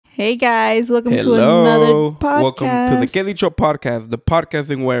Hey guys, welcome Hello. to another podcast. Welcome to the KEDICHO Podcast, the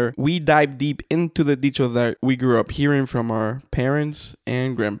podcasting where we dive deep into the dichos that we grew up hearing from our parents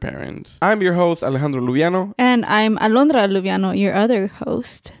and grandparents. I'm your host, Alejandro. And I'm Alondra, your other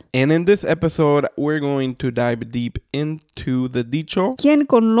host. And in this episode, we're going to dive deep into the dicho. Quien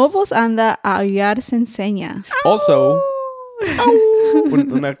Con Lobos Anda, Aullar Se Enseña. Also,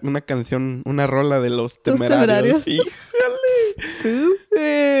 una canción, una rola de los temerarios.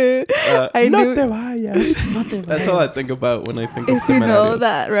 No te vayas. That's all I think about when I think of temerarios. If you know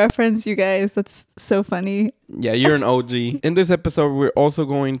that reference, you guys, that's so funny. Yeah, you're an OG. In this episode, we're also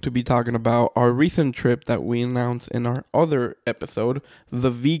going to be talking about our recent trip that we announced in our other episode,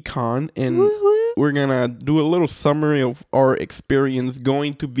 the VCon. And we're going to do a little summary of our experience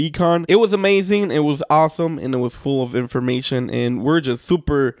going to VCon. It was amazing. It was awesome. And it was full of information. And we're just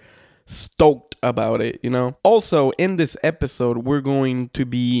super stoked about it, you know. Also, in this episode, we're going to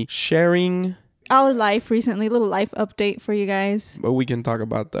be sharing our life recently, little life update for you guys. But we can talk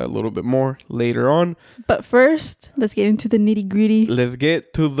about that a little bit more later on. But first, let's get into the nitty gritty. Let's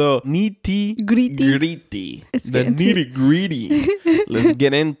get to the nitty gritty. The nitty gritty. Let's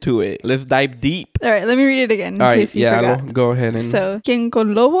get into it. Let's dive deep. All right, let me read it again in case you forgot. Go ahead and. So, Quien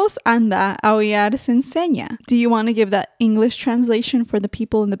Con Lobos Anda, Aullar Se Enseña. Do you want to give that English translation for the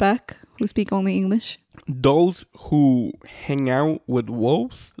people in the back who speak only English? Those who hang out with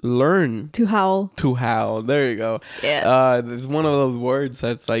wolves learn to howl. To howl. There you go. Yeah. It's one of those words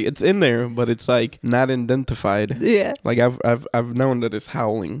that's like it's in there, but it's like not identified. Yeah. Like I've known that it's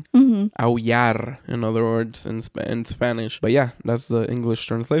howling. Mm-hmm. Aullar, in other words, in Spanish. But yeah, that's the English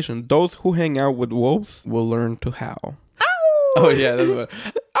translation. Those who hang out with wolves will learn to howl. Ow! Oh yeah, that's what.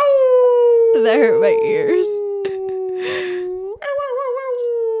 Ow! That hurt my ears.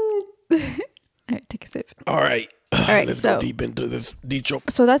 All right, take a sip. All right. Let's go deep into this dicho.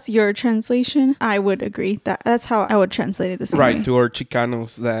 So that's your translation. I would agree that's how I would translate it the same way. Right, to our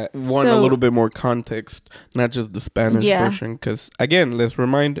Chicanos that want a little bit more context, not just the Spanish version. Because again, let's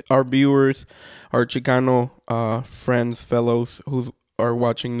remind our viewers, our Chicano friends, fellows who are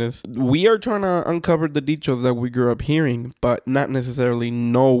watching this, we are trying to uncover the dichos that we grew up hearing, but not necessarily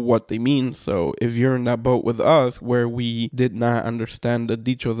know what they mean. So if you're in that boat with us where we did not understand the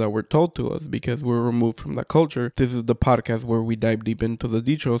dichos that were told to us because we're removed from that culture, this is the podcast where we dive deep into the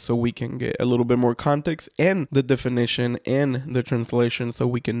dichos so we can get a little bit more context and the definition and the translation, so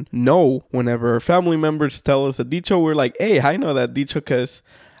we can know whenever our family members tell us a dicho, we're like, hey, I know that dicho because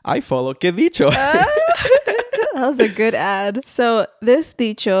I follow KEDICHO. That was a good ad. So this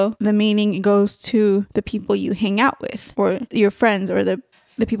dicho, the meaning goes to the people you hang out with or your friends or the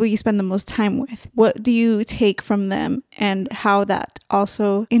people you spend the most time with. What do you take from them and how that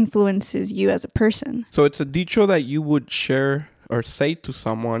also influences you as a person? So it's a dicho that you would share or say to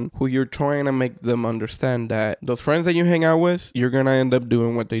someone who you're trying to make them understand that those friends that you hang out with, you're going to end up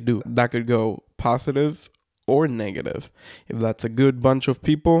doing what they do. That could go positive or negative. If that's a good bunch of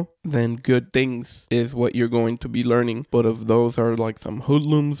people, then good things is what you're going to be learning. But if those are like some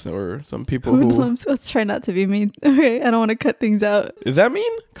hoodlums or some people hoodlums, let's try not to be mean. Okay, I don't want to cut things out. Is that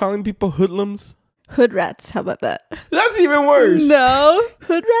mean? Calling people hoodlums? Hood rats, how about that? That's even worse. No,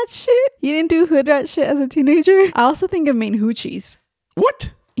 hood rat shit? You didn't do hood rat shit as a teenager? I also think of main hoochies.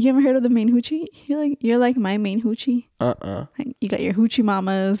 What? You ever heard of the main hoochie? You're like my main hoochie. Like you got your hoochie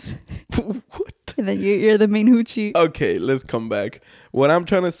mamas. What? And then you're the main hoochie. Okay, let's come back. What I'm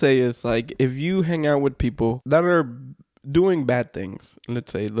trying to say is, like, if you hang out with people that are doing bad things,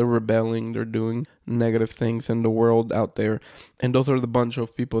 let's say they're rebelling, they're doing negative things in the world out there, and those are the bunch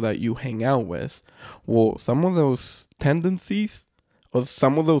of people that you hang out with, well, some of those tendencies or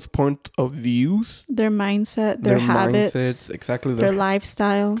some of those point of views, their mindset, their habits, exactly, their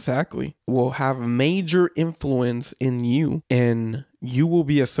lifestyle, exactly, will have major influence in you, and you will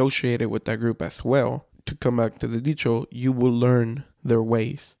be associated with that group as well. To come back to the dicho, you will learn their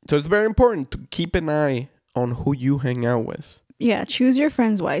ways. So it's very important to keep an eye on who you hang out with. Yeah, choose your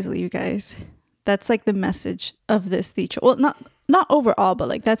friends wisely, you guys. That's like the message of this dicho. Well, not overall, but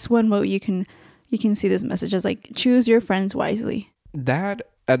like that's one way you can see this message as like choose your friends wisely. That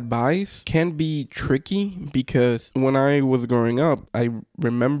advice can be tricky because when I was growing up, I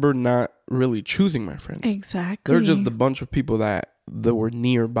remember not really choosing my friends. Exactly. They're just a bunch of people that were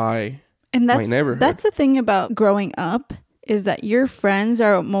nearby my neighborhood. That's the thing about growing up, is that your friends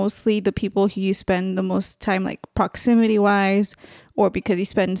are mostly the people who you spend the most time, like proximity wise, or because you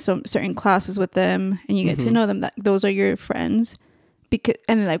spend some certain classes with them and you get to know them, that those are your friends. because,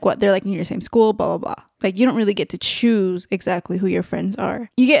 and like what they're like in your same school, blah, blah, blah. Like you don't really get to choose exactly who your friends are.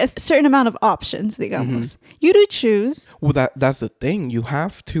 You get a certain amount of options, digamos. You do choose. Well, that's the thing. You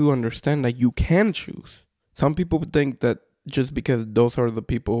have to understand that you can choose. Some people think that just because those are the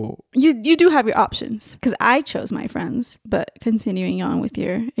people, you do have your options, because I chose my friends. But continuing on with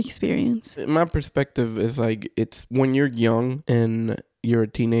your experience, my perspective is like, it's when you're young and you're a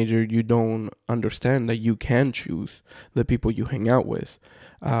teenager, you don't understand that you can choose the people you hang out with.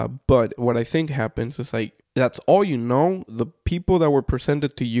 But what I think happens is like, that's all you know. The people that were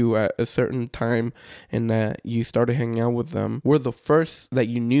presented to you at a certain time and that you started hanging out with them were the first that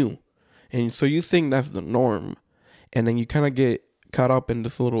you knew. And so you think that's the norm. And then you kind of get caught up in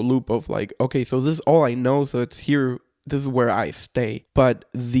this little loop of like, okay, so this is all I know. So it's here. This is where I stay. But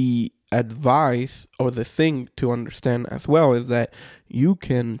the advice or the thing to understand as well is that you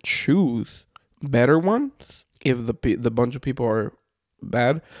can choose better ones if the bunch of people are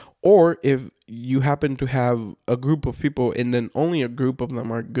bad, or if you happen to have a group of people and then only a group of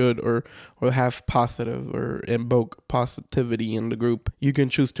them are good or have positive or invoke positivity in the group, you can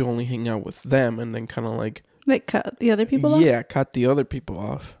choose to only hang out with them and then kind of like cut the other people off? Yeah, cut the other people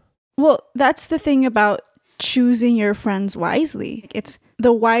off. Well, that's the thing about choosing your friends wisely. It's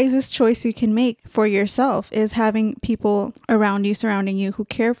the wisest choice you can make for yourself is having people around you, surrounding you, who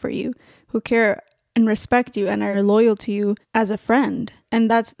care for you, who care and respect you and are loyal to you as a friend. And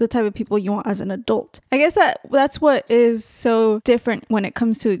that's the type of people you want as an adult. I guess that's what is so different when it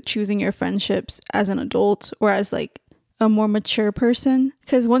comes to choosing your friendships as an adult or as like a more mature person.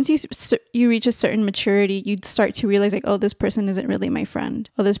 Because once you reach a certain maturity, you start to realize like, oh, this person isn't really my friend.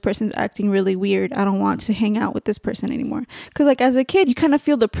 Oh, this person's acting really weird. I don't want to hang out with this person anymore. Because like as a kid, you kind of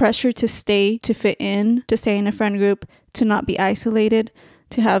feel the pressure to stay, to fit in, to stay in a friend group, to not be isolated,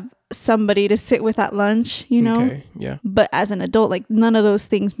 to have somebody to sit with at lunch, you know? Okay, yeah. But as an adult, like none of those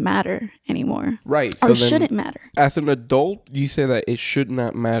things matter anymore. Right. Or shouldn't matter. As an adult, you say that it should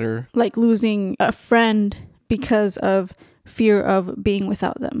not matter. Like losing a friend because of fear of being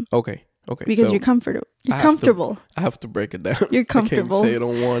without them. Okay. Because so you're comfortable. I have to break it down. You're comfortable. I can't say it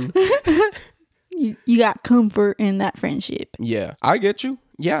on one. You got comfort in that friendship. Yeah, I get you.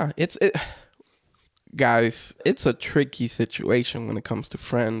 Yeah, guys, it's a tricky situation when it comes to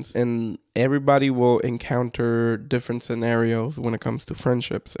friends, and everybody will encounter different scenarios when it comes to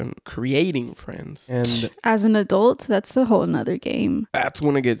friendships and creating friends. And as an adult, that's a whole nother game. That's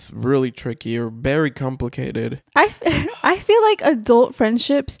when it gets really tricky or very complicated. I feel like adult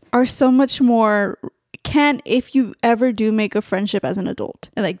friendships are so much more if you ever do make a friendship as an adult,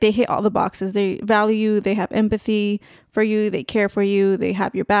 and like they hit all the boxes. They value you, they have empathy for you, they care for you, they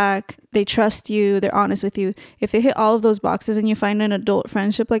have your back, they trust you, they're honest with you. If they hit all of those boxes and you find an adult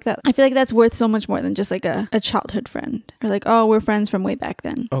friendship like that, I feel like that's worth so much more than just like a childhood friend, or like, oh, we're friends from way back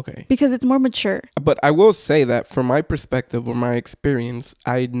then. Okay. Because it's more mature. But I will say that from my perspective or my experience,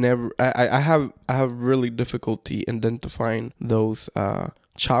 I have really difficulty identifying those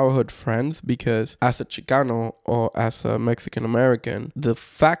childhood friends, because as a Chicano or as a Mexican American, the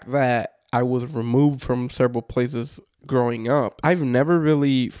fact that I was removed from several places growing up, I've never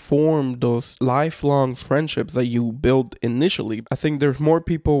really formed those lifelong friendships that you build initially. I think there's more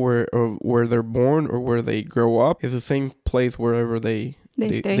people where they're born or where they grow up. It's the same place wherever they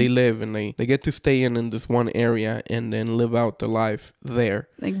live, and they get to stay in this one area and then live out their life there,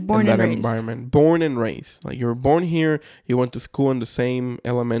 like born and raised environment. Born and raised, like you were born here, you went to school in the same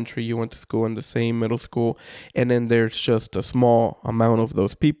elementary, you went to school in the same middle school, and then there's just a small amount of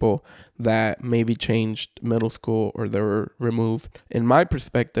those people that maybe changed middle school or they were removed. In my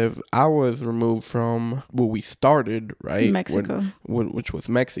perspective, I was removed from where we started, right? Mexico. Which was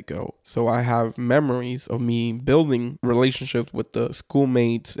Mexico. So I have memories of me building relationships with the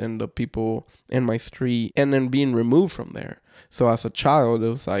schoolmates and the people in my street, and then being removed from there. So as a child, it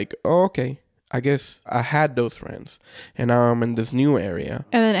was like, oh, okay, I guess I had those friends, and now I'm in this new area.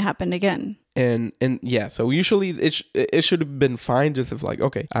 And then it happened again. And yeah, so usually it should have been fine just if like,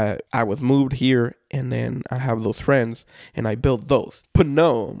 okay, I was moved here and then I have those friends and I built those. But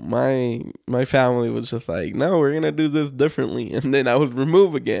no, my family was just like, no, we're gonna do this differently. And then I was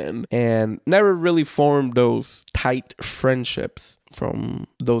removed again and never really formed those tight friendships from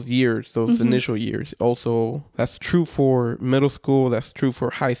those years, those initial years. Also, that's true for middle school, that's true for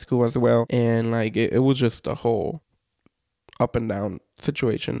high school as well. And like it was just a whole up and down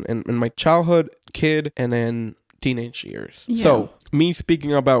situation in my childhood, kid, and then teenage years. Yeah. So me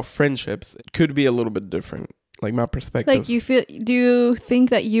speaking about friendships, it could be a little bit different, like my perspective. Like do you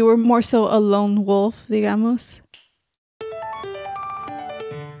think that you were more so a lone wolf, digamos?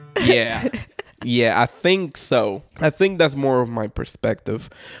 Yeah. Yeah, I think so. I think that's more of my perspective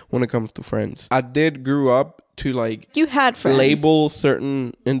when it comes to friends. I did grew up to like you had friends. Label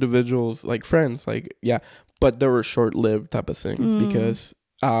certain individuals like friends, like yeah, but they were short-lived type of thing because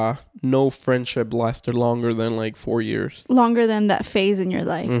no friendship lasted longer than like 4 years. Longer than that phase in your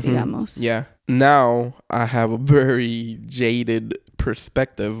life, digamos. Yeah. Now I have a very jaded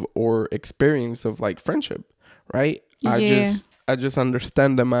perspective or experience of like friendship, right? Yeah. I just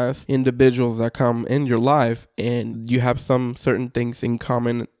understand them as individuals that come in your life and you have some certain things in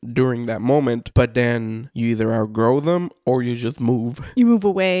common during that moment, but then you either outgrow them or you just move. You move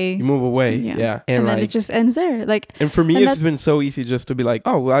away. Yeah. And then like, it just ends there. Like, and for me, it's been so easy just to be like,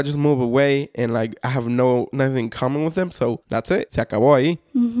 oh, well, I just move away and like I have nothing in common with them. So that's it. Se acabó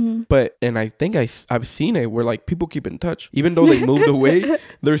ahí. But, and I think I've seen it where like people keep in touch. Even though they moved away,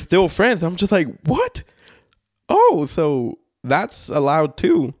 they're still friends. I'm just like, what? Oh, so that's allowed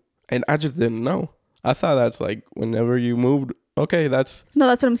too. And I just didn't know. I thought that's like whenever you moved, okay, that's... No,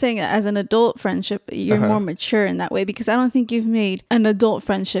 that's what I'm saying. As an adult friendship, you're more mature in that way because I don't think you've made an adult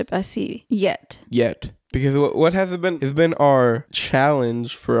friendship así yet. Because what has it been? It's been our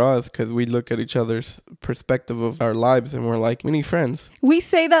challenge for us because we look at each other's perspective of our lives and we're like, we need friends. We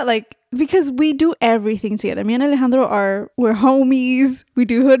say that like because we do everything together. Me and Alejandro we're homies. We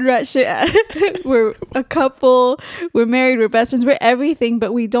do hood rat shit. We're a couple. We're married. We're best friends. We're everything,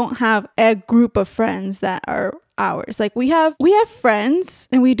 but we don't have a group of friends that are ours. Like we have friends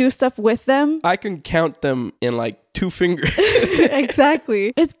and we do stuff with them. I can count them in like 2 fingers.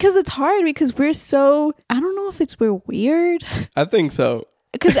 Exactly. It's because it's hard because we're so, I don't know if we're weird. I think so.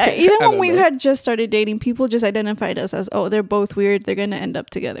 Because even when we had just started dating, people just identified us as, oh, they're both weird. They're going to end up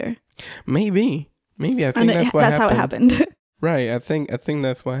together. Maybe. I think that's what happened. That's how it happened. Right. I think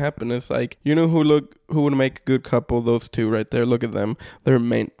that's what happened. It's like, you know who would make a good couple? Those two right there. Look at them. They're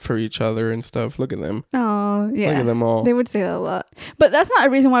meant for each other and stuff. Look at them. Oh, yeah. Look at them all. They would say that a lot. But that's not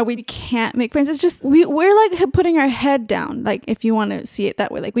a reason why we can't make friends. It's just we're like putting our head down. Like if you want to see it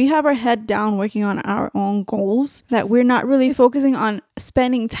that way. Like we have our head down working on our own goals that we're not really focusing on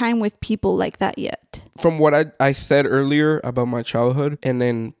spending time with people like that yet. From what I said earlier about my childhood and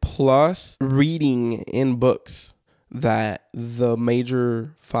then plus reading in books that the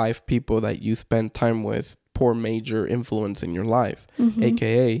major 5 people that you spend time with pour major influence in your life,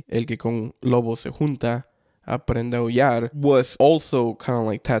 aka El Que Con Lobos Anda, Aprende a Aullar, was also kind of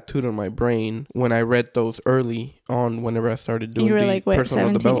like tattooed on my brain when I read those early on whenever I started doing personal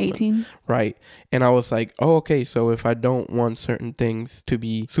 17, development. 18? Right. And I was like, oh, okay, so if I don't want certain things to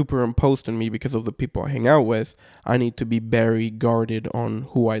be superimposed on me because of the people I hang out with, I need to be very guarded on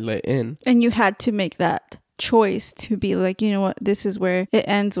who I let in. And you had to make that choice to be like, you know what, this is where it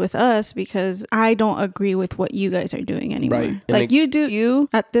ends with us because I don't agree with what you guys are doing anymore. Right. Like you do you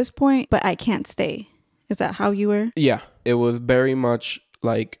at this point, but I can't stay. Is that how you were? Yeah. It was very much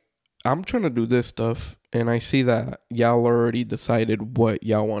like, I'm trying to do this stuff and I see that y'all already decided what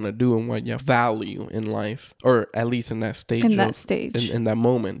y'all want to do and what y'all value in life, or at least in that stage. In that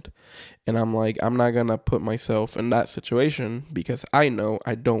moment. And I'm like, I'm not going to put myself in that situation because I know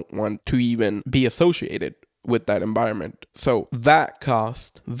I don't want to even be associated with that environment. So that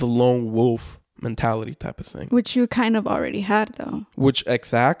caused the lone wolf mentality type of thing. Which you kind of already had though. Which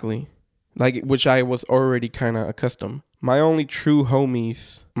I was already kind of accustomed. My only true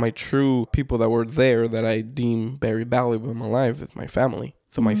homies, my true people that were there that I deem very valuable in my life is my family.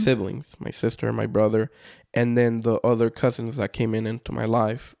 So my siblings, my sister, my brother, and then the other cousins that came into my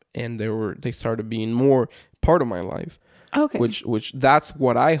life and they started being more part of my life. Okay. Which that's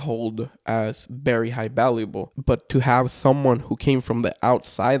what I hold as very high valuable. But to have someone who came from the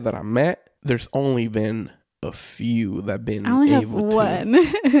outside that I met, there's only been a few that been able to. One.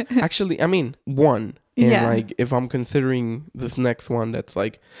 Actually, I mean, one. And like, if I'm considering this next one, that's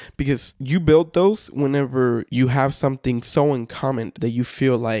like, because you build those whenever you have something so in common that you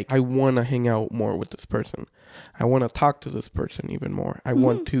feel like, I want to hang out more with this person. I want to talk to this person even more. I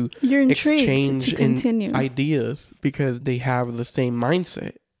want to exchange ideas because they have the same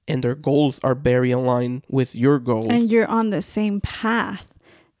mindset and their goals are very aligned with your goals. And you're on the same path.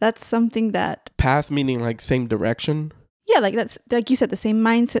 That's something that... Path meaning like same direction? Yeah, like that's like you said, the same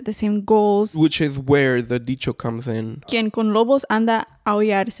mindset, the same goals. Which is where the dicho comes in. Quien Con Lobos Anda,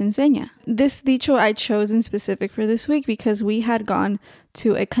 Aullar Se Enseña. This dicho I chose in specific for this week because we had gone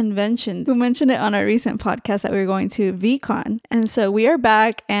to a convention. We mentioned it on our recent podcast that we were going to VCon. And so we are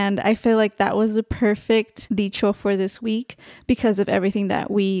back and I feel like that was the perfect dicho for this week because of everything that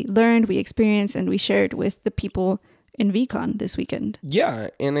we learned, we experienced, and we shared with the people in VCon this weekend. Yeah,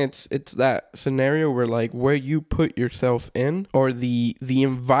 and it's that scenario where like where you put yourself in or the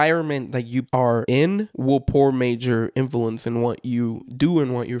environment that you are in will pour major influence in what you do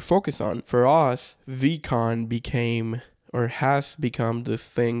and what you focus on. For us, VCon became or has become this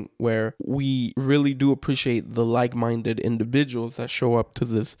thing where we really do appreciate the like-minded individuals that show up to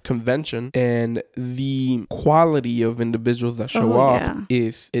this convention, and the quality of individuals that show up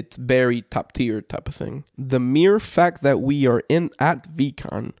it's very top tier type of thing. The mere fact that we are at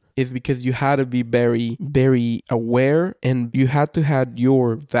VCon is because you had to be very, very aware, and you had to have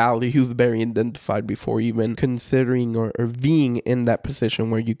your values very identified before even considering or being in that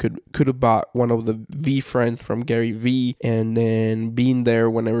position where you could have bought one of the V friends from Gary V and then being there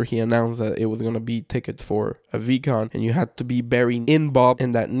whenever he announced that it was going to be tickets for a VCon, and you had to be very involved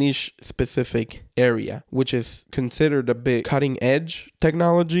in that niche specific area, which is considered a bit cutting edge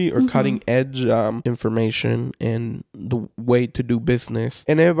technology or cutting edge information and the way to do business,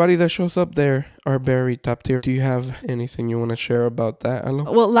 and everybody that shows up there are very top tier. Do you have anything you want to share about that, Alo?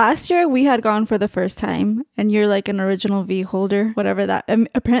 Well, last year we had gone for the first time, and you're like an original V holder, whatever that.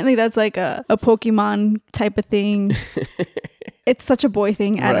 Apparently that's like a Pokemon type of thing. It's such a boy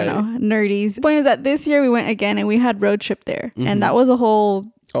thing. I don't know. Nerdies. The point is that this year we went again and we had road trip there, and that was a whole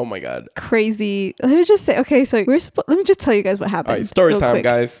Oh my God. Crazy. Let me just say, okay, so let me just tell you guys what happened. All right, story time, quick.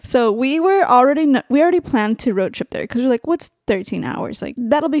 Guys. So we already planned to road trip there because we're like, what's 13 hours? Like,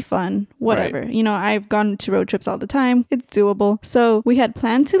 that'll be fun. Whatever. Right. You know, I've gone to road trips all the time. It's doable. So we had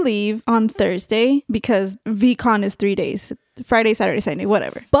planned to leave on Thursday because VCon is 3 days. Friday, Saturday, Sunday,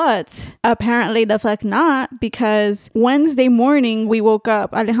 whatever. But apparently the fuck not, because Wednesday morning we woke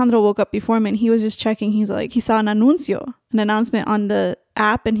up. Alejandro woke up before me and he was just checking. He's like, he saw an announcement on the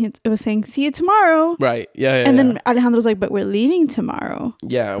app, and it was saying, see you tomorrow. Right. Yeah. And then Alejandro's like, but we're leaving tomorrow.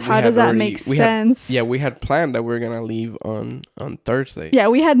 Yeah. How does that make sense? We had planned that we were going to leave on Thursday. Yeah.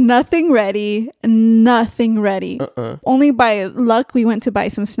 We had nothing ready. Only by luck, we went to buy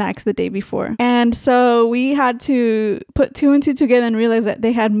some snacks the day before. And so we had to put two and two together and realize that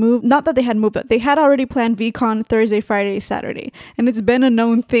they had moved, not that they had moved, but they had already planned VCon Thursday, Friday, Saturday. And it's been a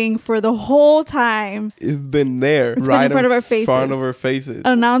known thing for the whole time. It's been there. It's been in front of our faces.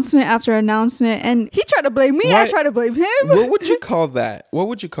 Announcement after announcement, and he tried to blame me. I tried to blame him. What would you call that?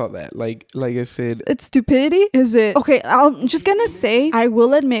 Like I said, it's stupidity. Is it? Okay, I'm just gonna say, I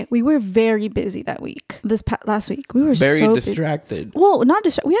will admit we were very busy that week. Last week we were very so distracted. Busy. Well, not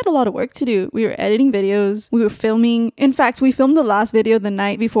distracted. We had a lot of work to do. We were editing videos. We were filming. In fact, we filmed the last video the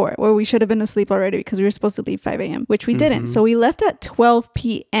night before, where we should have been asleep already because we were supposed to leave 5 a.m., which we didn't. So we left at 12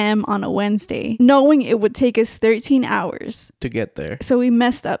 p.m. on a Wednesday, knowing it would take us 13 hours to get there. So we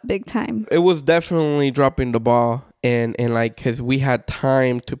messed up big time. It was definitely dropping the ball, and like, because we had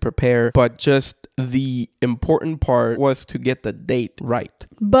time to prepare, but just the important part was to get the date right.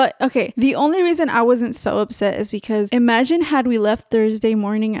 But okay, the only reason I wasn't so upset is because imagine had we left Thursday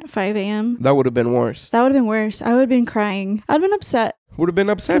morning at 5 a.m. That would have been worse. I would have been crying. I'd been upset. Would have been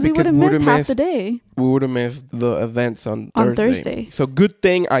upset because we would have missed half the day. We would have missed the events on Thursday. So good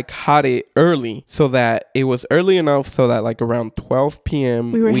thing I caught it early, so that it was early enough so that like around 12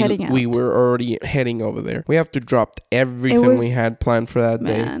 p.m. we were heading out. We were already heading over there. We have to drop everything we had planned for that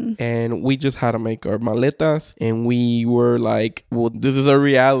day, and we just had to make our maletas, and we were like, well, this is our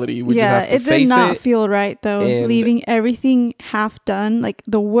reality. We just have to face it. It did not feel right though, leaving everything half done, like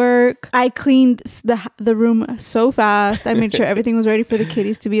the work. I cleaned the room so fast. I made sure everything was ready for the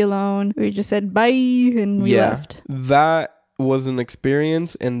kiddies to be alone. We just said bye and we left. That was an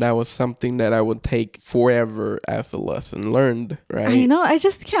experience, and that was something that I would take forever as a lesson learned, right? I know. I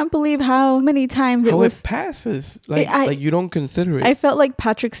just can't believe how many times it passes. Like you don't consider it. I felt like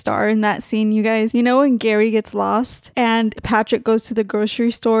Patrick Starr in that scene, you guys. You know when Gary gets lost and Patrick goes to the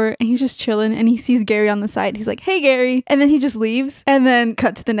grocery store and he's just chilling and he sees Gary on the side. He's like, hey, Gary. And then he just leaves, and then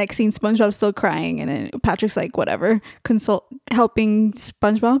cut to the next scene. SpongeBob's still crying, and then Patrick's like, whatever, helping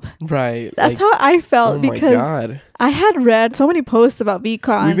SpongeBob. Right. That's how I felt, because my God. I had read so many posts about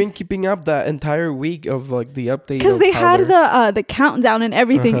VCon. We've been keeping up that entire week of like the update, because they had the countdown and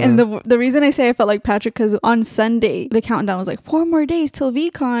everything. And the reason I say I felt like Patrick, because on Sunday the countdown was like 4 more days till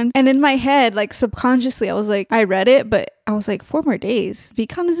VCon, and in my head, like subconsciously, I was like, I read it, but I was like, 4 more days.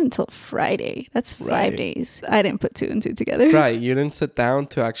 VCon isn't till Friday. That's 5 days. I didn't put 2 and 2 together. Right. You didn't sit down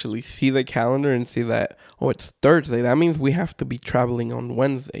to actually see the calendar and see that, oh, it's Thursday. That means we have to be traveling on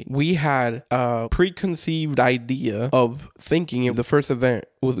Wednesday. We had a preconceived idea of thinking if the first event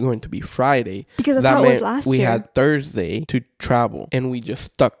was going to be Friday, because that's how it was last year. We had Thursday to travel, and we just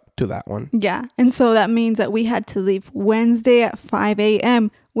stuck to that one. Yeah. And so that means that we had to leave Wednesday at 5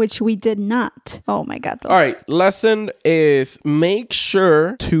 a.m., which we did not. Oh my God. All right. Lesson is make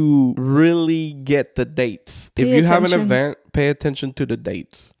sure to really get the dates. If you have an event, pay attention to the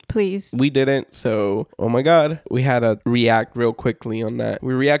dates. Please. We didn't. So, oh my God, we had to react real quickly on that.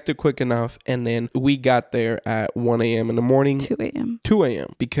 We reacted quick enough. And then we got there at 1 a.m. in the morning. 2 a.m. 2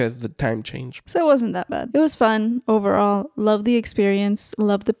 a.m. because the time changed. So it wasn't that bad. It was fun overall. Love the experience.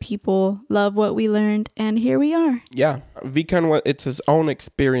 Love the people. Love what we learned. And here we are. Yeah. VCon, it's his own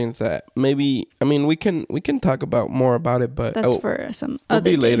experience that maybe, I mean, we can talk about more about it, but that's for some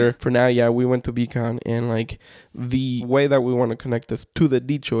other day. Later. For now, yeah, we went to VCon, and like the way that we want to connect this to the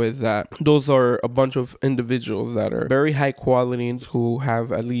Dicho is that those are a bunch of individuals that are very high quality and who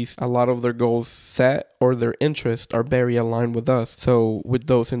have at least a lot of their goals set or their interests are very aligned with us. So with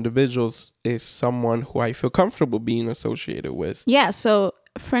those individuals is someone who I feel comfortable being associated with. Yeah, so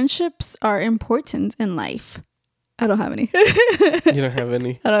friendships are important in life. I don't have any. You don't have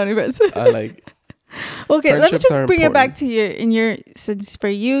any? I don't have any friends. I like... Okay, let me just bring it back to since for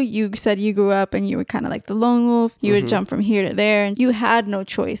you said you grew up and you were kind of like the lone wolf. You would jump from here to there and you had no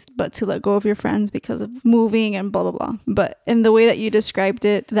choice but to let go of your friends because of moving and blah, blah, blah. But in the way that you described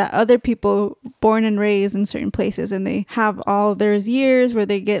it, that other people born and raised in certain places and they have all their years where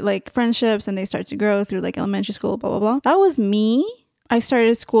they get like friendships and they start to grow through like elementary school, blah, blah, blah. That was me. I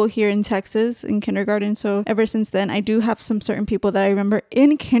started school here in Texas in kindergarten. So ever since then, I do have some certain people that I remember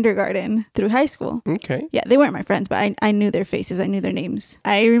in kindergarten through high school. Okay. Yeah, they weren't my friends, but I knew their faces. I knew their names.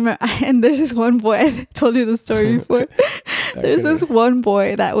 I remember, and there's this one boy, I told you the story before. There's this one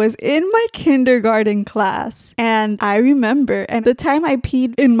boy that was in my kindergarten class. And I remember, and the time I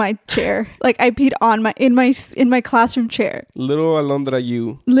peed in my chair, like I peed on in my classroom chair. Little Alondra,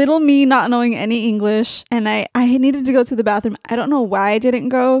 you. Little me not knowing any English. And I needed to go to the bathroom. I don't know why I didn't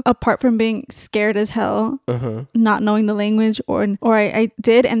go, apart from being scared as hell, not knowing the language, or I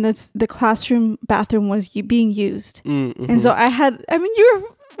did, and the classroom bathroom was being used. And so you were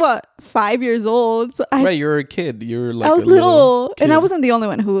what, 5 years old? So right, you're a kid. You're like I was little and I wasn't the only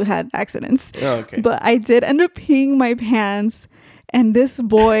one who had accidents. Oh, okay. But I did end up peeing my pants, and this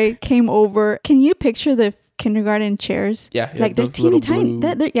boy came over. Can you picture the kindergarten chairs? Yeah, like they're teeny tiny.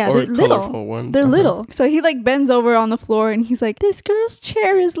 They're little. Ones. They're little. So he like bends over on the floor and he's like, "This girl's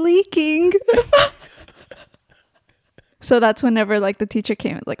chair is leaking." So that's whenever like the teacher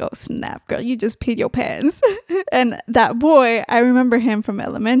came and like, "Oh snap, girl, you just peed your pants." And that boy, I remember him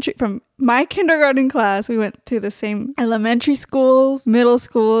from my kindergarten class. We went to the same elementary schools, middle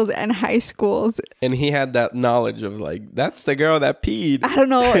schools, and high schools. And he had that knowledge of like, that's the girl that peed. I don't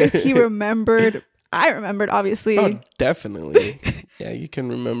know if he remembered. I remembered, obviously. Oh, definitely. Yeah, you can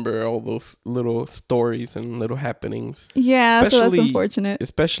remember all those little stories and little happenings. Yeah, so that's unfortunate.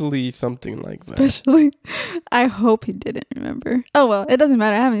 Especially something like that. Especially, I hope he didn't remember. Oh, well, it doesn't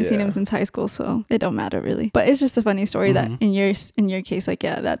matter. I haven't seen him since high school, so it don't matter really. But it's just a funny story that in your case, like,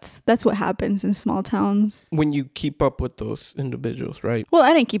 yeah, that's what happens in small towns. When you keep up with those individuals, right? Well,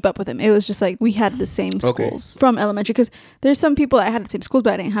 I didn't keep up with him. It was just like we had the same schools from elementary, because there's some people I had the same schools,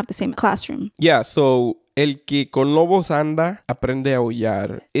 but I didn't have the same classroom. Yeah, so El que con lobos anda, aprende a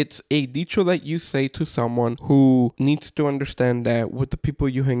aullar. It's a dicho that you say to someone who needs to understand that what the people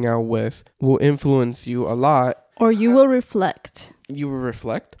you hang out with will influence you a lot. Or you will reflect. You will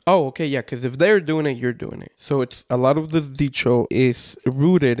reflect? Oh, okay, yeah, because if they're doing it, you're doing it. So it's a lot of the dicho is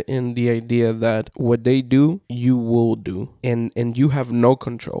rooted in the idea that what they do, you will do. And you have no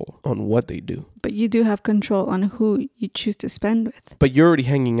control on what they do. But you do have control on who you choose to spend with. But you're already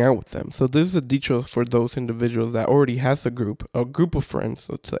hanging out with them. So this is a dicho for those individuals that already has a group of friends,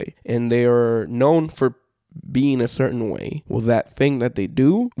 let's say. And they are known for being a certain way. Well, that thing that they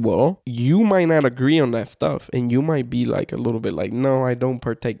do, well, you might not agree on that stuff, and you might be like a little bit like, no, I don't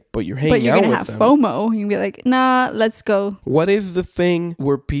partake, but you're hanging out with them. But you're gonna have FOMO. You can be like, nah, let's go. What is the thing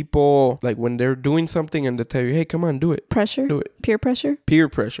where people, like when they're doing something and they tell you, hey, come on, do it. Pressure? Do it. Peer pressure? Peer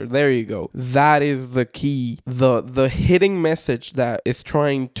pressure. There you go. That is the key. The hidden message that is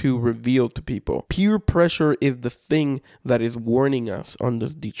trying to reveal to people. Peer pressure is the thing that is warning us on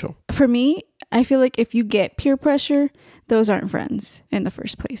this dicho. For me, I feel like if you get peer pressure, those aren't friends in the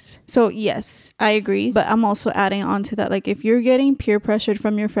first place. So yes, I agree. But I'm also adding on to that. Like if you're getting peer pressured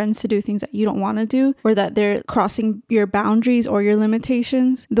from your friends to do things that you don't want to do, or that they're crossing your boundaries or your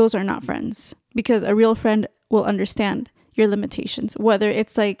limitations, those are not friends. Because a real friend will understand your limitations, whether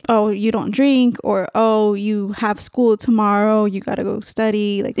it's like, oh, you don't drink, or oh, you have school tomorrow, you gotta go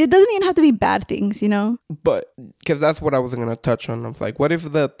study. Like, it doesn't even have to be bad things, you know? But because that's what I was gonna touch on. Of like, what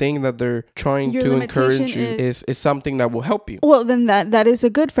if the thing that they're trying to encourage you is something that will help you? Well, then that is a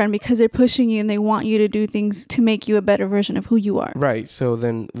good friend, because they're pushing you and they want you to do things to make you a better version of who you are. Right. So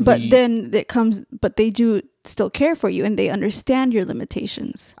then but they do still care for you and they understand your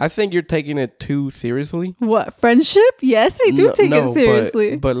limitations. I think you're taking it too seriously. What, friendship? Yes, I do take it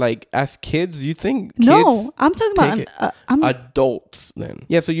seriously. But like, as kids, you think no, I'm talking about adults then.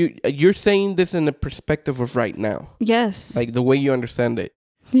 Yeah, so you're saying this in the perspective of right now. Yes. Like the way you understand it.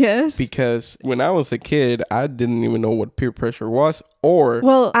 Yes. Because when I was a kid, I didn't even know what peer pressure was, or...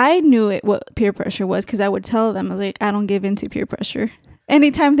 Well, I knew what peer pressure was because I would tell them, I was like, I don't give in to peer pressure.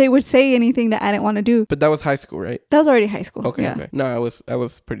 Anytime they would say anything that I didn't want to do. But that was high school, right? That was already high school. Okay, yeah. Okay. No, I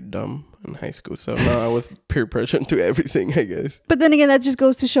was pretty dumb in high school, so no, I was peer pressure to everything, I guess. But then again, that just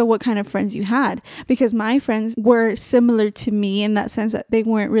goes to show what kind of friends you had, because my friends were similar to me in that sense that they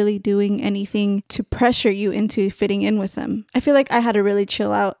weren't really doing anything to pressure you into fitting in with them. I feel like I had a really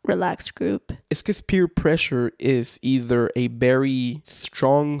chill out, relaxed group. It's because peer pressure is either a very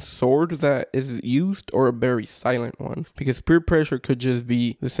strong sword that is used or a very silent one, because peer pressure could just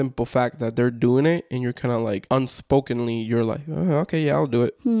be the simple fact that they're doing it and you're kind of like unspokenly you're like, oh, okay, yeah, I'll do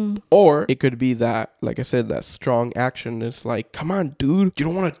it. Or it could be that, like I said, that strong action is like, come on, dude, you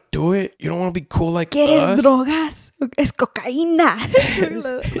don't want to do it? You don't want to be cool like ¿Quieres drogas? Es cocaína.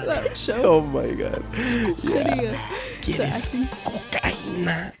 Oh my God. Yeah. ¿Quieres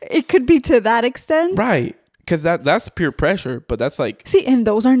cocaína? It could be to that extent. Right. Because that's peer pressure, but that's like... See, and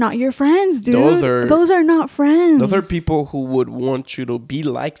those are not your friends, dude. Those are not friends. Those are people who would want you to be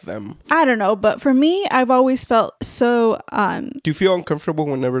like them. I don't know, but for me, I've always felt so... Do you feel uncomfortable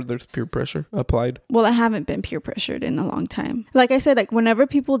whenever there's peer pressure applied? Well, I haven't been peer pressured in a long time. Like I said, like whenever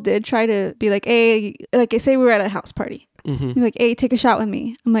people did try to be like, hey, like I say we were at a house party. You're like, hey, take a shot with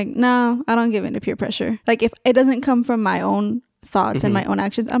me. I'm like, no, I don't give in to peer pressure. Like if it doesn't come from my own thoughts and my own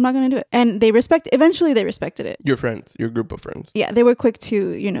actions, I'm not gonna do it. And eventually they respected it. Your friends, your group of friends. Yeah, they were quick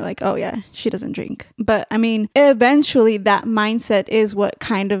to, like, oh yeah, she doesn't drink. But I mean, eventually that mindset is what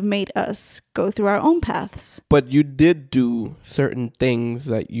kind of made us go through our own paths. But you did do certain things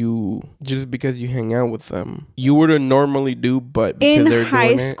that you, just because you hang out with them, you wouldn't normally do, but because in they're high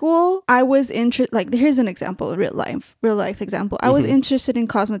doing school, I was interested, like, here's an example, a real life example. I was interested in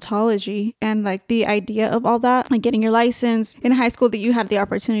cosmetology and like the idea of all that, like getting your license. In high school, that you had the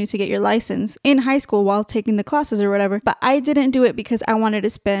opportunity to get your license in high school while taking the classes or whatever. But I didn't do it because I wanted to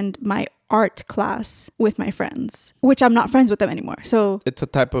spend my art class with my friends, which I'm not friends with them anymore. So it's a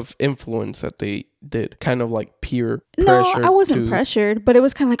type of influence that they did, kind of like peer pressure. No, I wasn't pressured, but it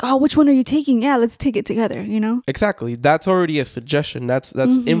was kind of like, oh, which one are you taking? Yeah, let's take it together, Exactly. That's already a suggestion. That's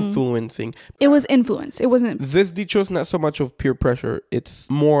influencing. It was influence. It wasn't. This dicho is not so much of peer pressure. It's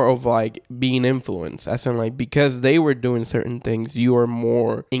more of like being influenced, as in like, because they were doing certain things, you are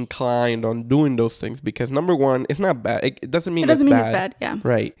more inclined on doing those things. Because number one, it's not bad. It doesn't mean it's bad. Yeah.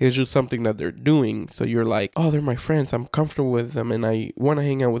 Right. It's just something that they're doing. So you're like, oh, they're my friends. I'm comfortable with them and I want to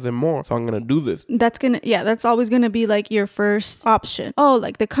hang out with them more. So I'm going to do this. That's always going to be like your first option. Oh,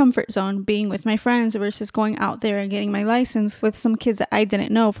 like the comfort zone, being with my friends versus going out there and getting my license with some kids that I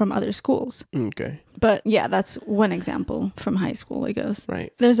didn't know from other schools. Okay. But yeah, that's one example from high school, I guess.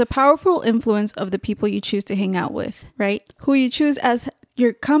 Right. There's a powerful influence of the people you choose to hang out with, right? Who you choose as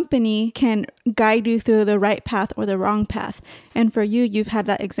your company can guide you through the right path or the wrong path. And for you, you've had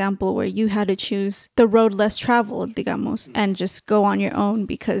that example where you had to choose the road less traveled, digamos, and just go on your own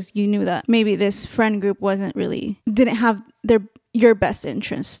because you knew that maybe this friend group didn't have your best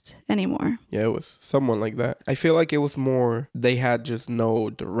interest anymore. Yeah, it was someone like that. I feel like it was more, they had just no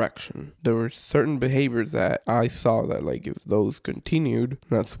direction. There were certain behaviors that I saw that like if those continued,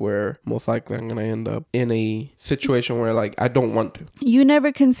 that's where most likely I'm gonna end up in a situation where like I don't want to. You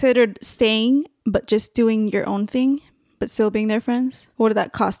never considered staying but just doing your own thing but still being their friends? Or did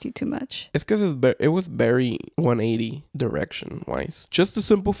that cost you too much? It's because it was very 180 direction wise. Just the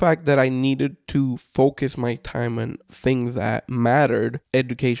simple fact that I needed to focus my time on things that mattered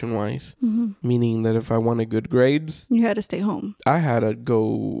education wise. Meaning that if I wanted good grades, you had to stay home. I had to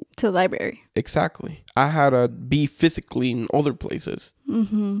go to the library. Exactly. I had to be physically in other places.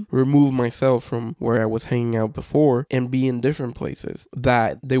 Remove myself from where I was hanging out before and be in different places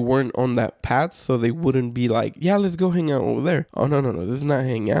that they weren't on that path, so they wouldn't be like, yeah, let's go hang out over there. Oh, no. This is not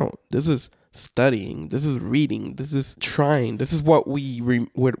hanging out. This is studying. This is reading. This is trying. This is what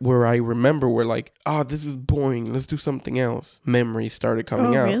where I remember we're like, oh, this is boring. Let's do something else. Memories started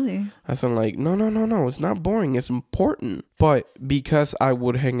coming out. Really? I said like, no. It's not boring. It's important. But because I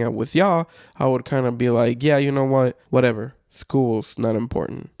would hang out with y'all, I would kind of be like, yeah, you know what? Whatever. School's not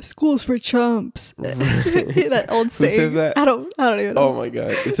important. School's for chumps. That old saying. Who says that? I don't even know. Oh my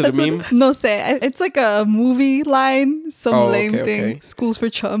god. Is it a meme? No say. It's like a movie line. Some lame thing. Okay. School's for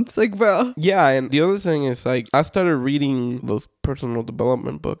chumps. Like, bro. Yeah, and the other thing is like I started reading those personal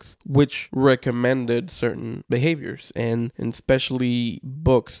development books which recommended certain behaviors and especially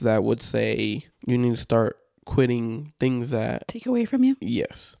books that would say you need to start quitting things that take away from you.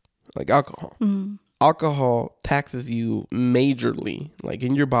 Yes. Like alcohol. Mm. Alcohol taxes you majorly, like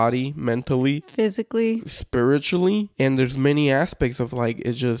in your body, mentally, physically, spiritually. And there's many aspects of like,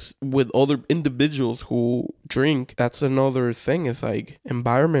 it's just with other individuals who drink. That's another thing. It's like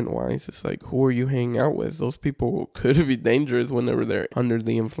environment wise, it's like, who are you hanging out with? Those people could be dangerous whenever they're under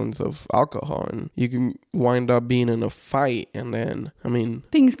the influence of alcohol. And you can wind up being in a fight. And then, I mean,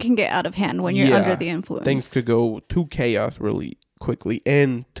 things can get out of hand when you're under the influence. Things could go to chaos really quickly.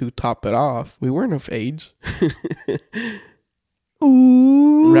 And to top it off, we weren't of age.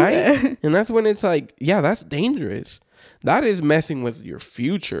 Ooh. Right? And that's when it's like, yeah, that's dangerous. That is messing with your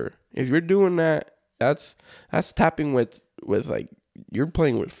future. If you're doing that, that's tapping with like, you're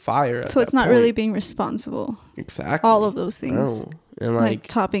playing with fire. So it's not really being responsible. Exactly. All of those things. No. And like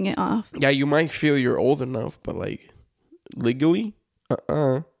topping it off. Yeah, you might feel you're old enough, but like legally, I don't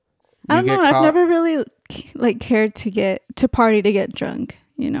know. I've never really like cared to party to get drunk,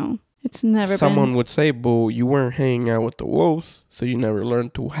 you know. It's never Someone would say, boo, you weren't hanging out with the wolves, so you never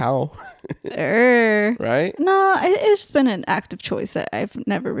learned to howl. Right? No, it's just been an active choice that I've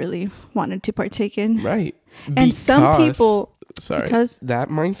never really wanted to partake in. Right. And some people... Because that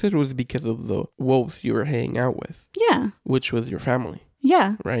mindset was because of the wolves you were hanging out with. Yeah. Which was your family.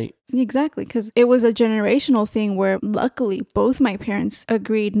 Yeah. Right. Exactly. Because it was a generational thing where luckily both my parents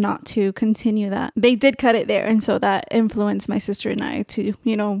agreed not to continue that. They did cut it there. And so that influenced my sister and I to,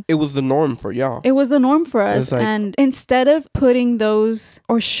 you know. It was the norm for y'all. It was the norm for us. Like, and instead of putting those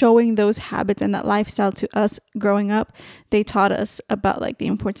or showing those habits and that lifestyle to us growing up, they taught us about like the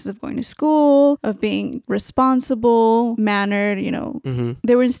importance of going to school, of being responsible, mannered, you know. Mm-hmm.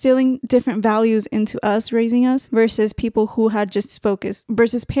 They were instilling different values into us, raising us, versus people who had just focused,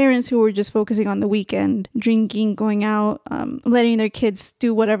 versus parents who were just focusing on the weekend, drinking, going out, letting their kids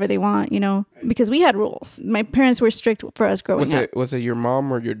do whatever they want, you know, because we had rules. My parents were strict for us growing up. Was it your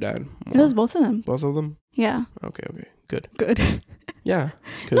mom or your dad? It was both of them. Both of them? Yeah. Okay. Good. Yeah.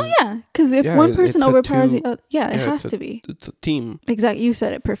 Because if one person overpowers the other, it has to be. It's a team. Exactly. You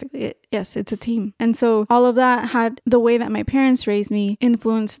said it perfectly. Yes, it's a team. And so all of that had the way that my parents raised me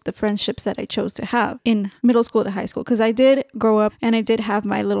influenced the friendships that I chose to have in middle school to high school. Because I did grow up and I did have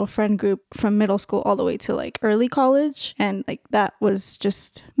my little friend group from middle school all the way to like early college. And like that was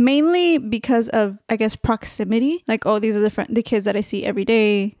just mainly because of, I guess, proximity. Like, oh, these are the kids that I see every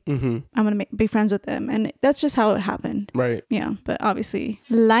day. Mm-hmm. I'm going to be friends with them. And that's just how it happened. Right. Yeah. But obviously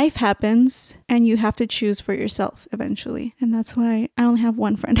life happens and you have to choose for yourself eventually. And that's why I only have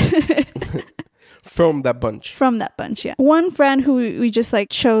one friend. From that bunch, yeah. One friend who we just like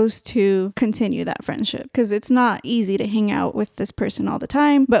chose to continue that friendship because it's not easy to hang out with this person all the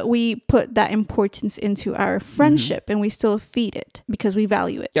time, but we put that importance into our friendship and we still feed it because we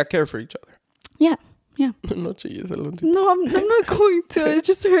value it. Yeah, care for each other. Yeah. No, I'm not going to. It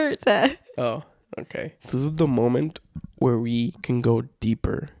just hurts. Oh, okay. This is the moment where we can go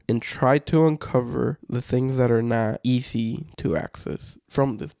deeper and try to uncover the things that are not easy to access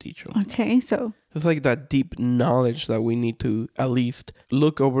from this DICHO. Okay, so it's like that deep knowledge that we need to at least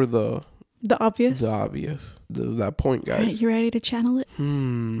look over the obvious. There's that point, guys. Right, you ready to channel it?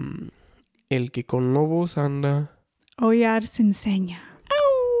 El que con lobos anda. Aullar Se Enseña.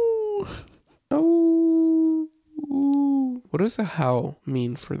 Ow! Oh! What does a howl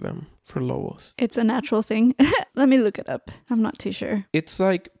mean for them? For lobos? It's a natural thing. Let me look it up. I'm not too sure. It's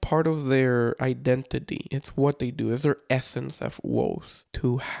like part of their identity. It's what they do. It's their essence of wolves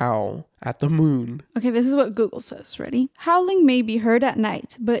to howl at the moon. Okay, this is what Google says. Ready? Howling may be heard at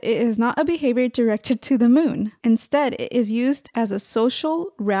night, but it is not a behavior directed to the moon. Instead, it is used as a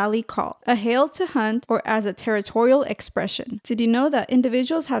social rally call, a hail to hunt, or as a territorial expression. Did you know that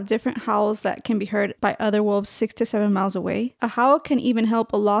individuals have different howls that can be heard by other wolves 6 to 7 miles away? A howl can even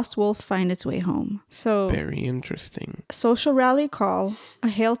help a lost wolf find its way home. So very interesting. Social rally call, a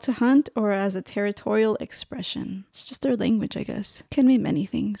hail to hunt, or as a territorial expression. It's just their language, I guess. Can mean many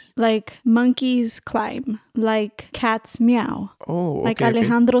things. Like monkeys climb, like cats meow. Oh, okay, like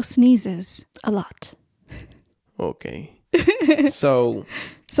Alejandro sneezes a lot. Okay. So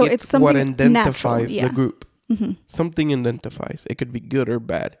it's something what identifies natural, the group. Mm-hmm. Something identifies. It could be good or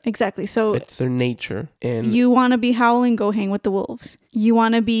bad. Exactly. So it's their nature. And you want to be howling, go hang with the wolves. You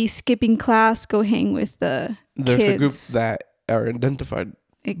want to be skipping class, go hang with the there's kids. a group that are identified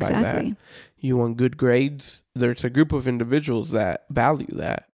by that. You want good grades. There's a group of individuals that value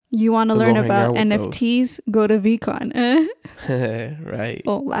that. You want to learn about NFTs? Go to VCon. Right.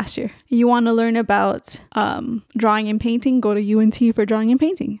 Oh, last year. You want to learn about drawing and painting? Go to UNT for drawing and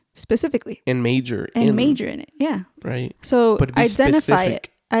painting specifically. And major in it. Yeah. Right. So but identify it.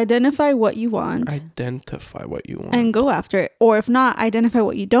 Identify what you want. Identify what you want. And go after it. Or if not, identify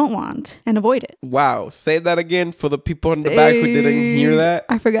what you don't want and avoid it. Wow. Say that again for the people in the back who didn't hear that.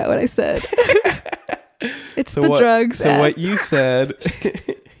 I forgot what I said. It's so the drugs. So what you said...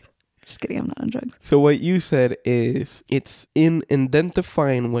 Just kidding, I'm not on drugs. So what you said is it's in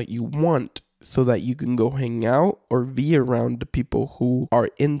identifying what you want so that you can go hang out or be around the people who are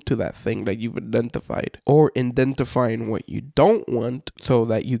into that thing that you've identified, or identifying what you don't want so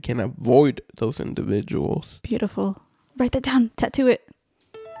that you can avoid those individuals. Beautiful. Write that down. Tattoo it.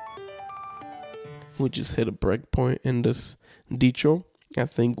 We just hit a break point in this dicho. I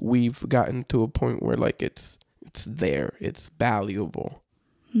think we've gotten to a point where like it's there. It's valuable.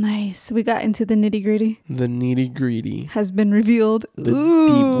 Nice. We got into the nitty gritty. The nitty gritty has been revealed.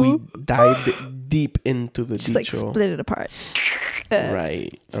 We dived deep into the just dicho. Like split it apart.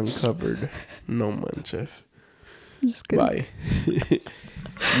 Right. Uncovered. No manches. Just kidding. Bye.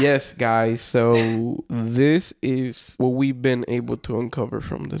 Yes, guys. So this is what we've been able to uncover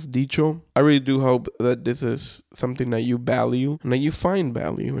from this dicho. I really do hope that this is something that you value and that you find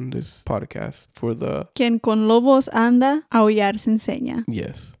value in this podcast for the Quien Con Lobos Anda, Aullar Se Enseña.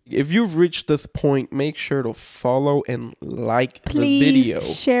 Yes. If you've reached this point, make sure to follow and like the video.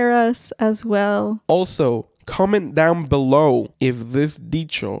 Please share us as well. Also, comment down below if this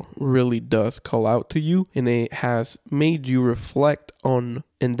dicho really does call out to you and it has made you reflect on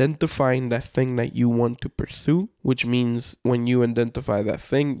identifying that thing that you want to pursue, which means when you identify that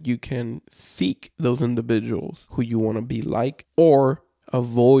thing, you can seek those individuals who you want to be like, or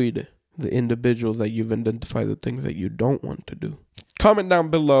avoid the individuals that you've identified the things that you don't want to do. Comment down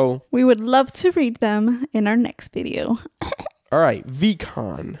below. We would love to read them in our next video. All right,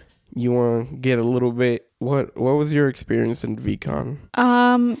 VCon. You want to get a little bit, what was your experience in VCon?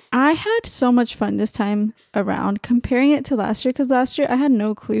 I had so much fun this time around comparing it to last year, because last year I had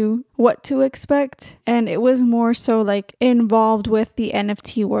no clue what to expect, and it was more so like involved with the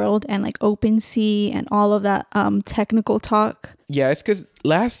NFT world and like OpenSea and all of that technical talk. Yeah, it's because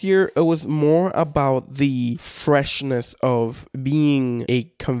last year it was more about the freshness of being a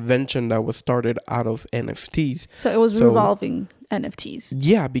convention that was started out of NFTs. So it was revolving NFTs.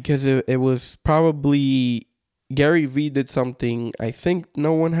 Yeah, because it was probably Gary Vee did something I think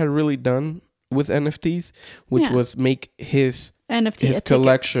no one had really done with NFTs, which was make his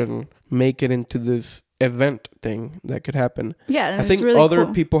collection, make it into this event thing that could happen. Yeah, I think really other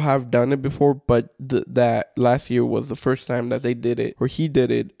cool. people have done it before, but that last year was the first time that they did it, or he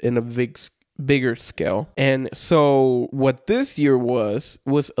did it in a bigger scale. And so what this year was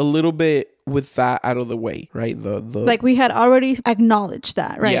a little bit with that out of the way, right? The like we had already acknowledged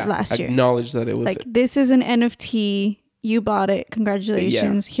that, right? Last year, acknowledged that it was like this is an NFT. You bought it.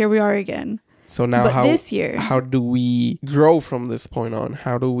 Congratulations. Here we are again. So now this year, how do we grow from this point on?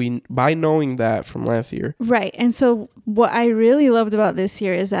 How do we, by knowing that from last year? Right. And so what I really loved about this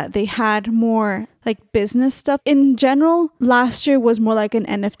year is that they had more like business stuff. In general, last year was more like an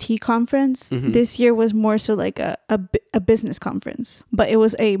NFT conference. Mm-hmm. This year was more so like a business conference. But it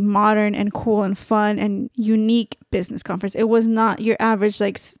was a modern and cool and fun and unique business conference. It was not your average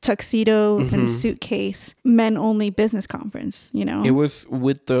like tuxedo and suitcase, men only business conference, you know? It was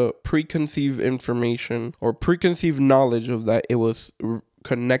with the preconceived information or preconceived knowledge of that it was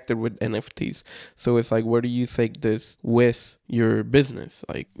connected with NFTs. So it's like, where do you take this with your business?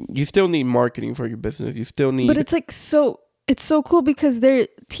 Like, you still need marketing for your business. You still need... But it's like it's so cool because they're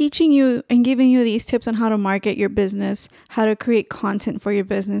teaching you and giving you these tips on how to market your business, how to create content for your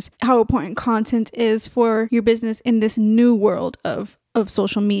business, how important content is for your business in this new world of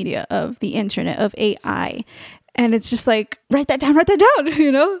social media, of the internet, of AI. And it's just like, write that down,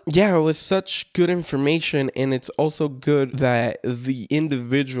 you know? Yeah, it was such good information. And it's also good that the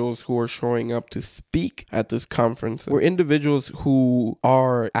individuals who are showing up to speak at this conference were individuals who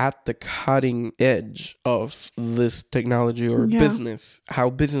are at the cutting edge of this technology or business, how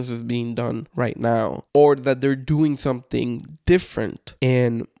business is being done right now, or that they're doing something different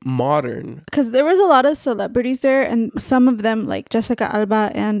and modern. Because there was a lot of celebrities there, and some of them, like Jessica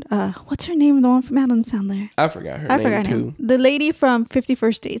Alba and what's her name, the one from Adam Sandler? I forgot her name too. The lady from 50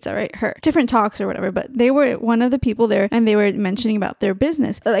 First Dates, all right, her. Different talks or whatever, but they were one of the people there, and they were mentioning about their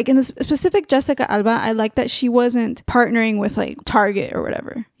business. Like in the specific Jessica Alba, I like that she wasn't partnering with like Target or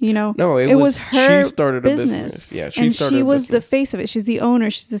whatever, you know? No, it was her she started business. Yeah, she was the face of it. She's the owner.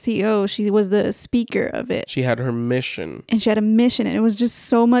 She's the CEO. She was the speaker of it. She had her mission. And she had a mission, and it was just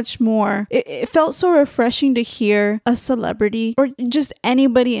so much more. It felt so refreshing to hear a celebrity or just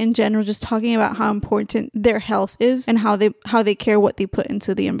anybody in general just talking about how important their health is and how they care what they put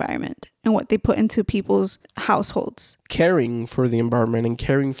into the environment and what they put into people's households. Caring for the environment and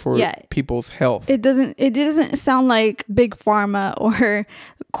caring for people's health. It doesn't sound like big pharma or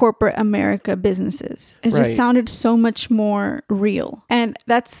corporate America businesses. It just sounded so much more real. And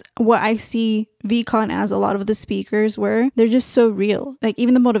that's what I see VCon as. A lot of the speakers were. They're just so real. Like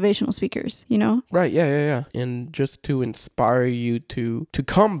even the motivational speakers, you know? Right, yeah. And just to inspire you to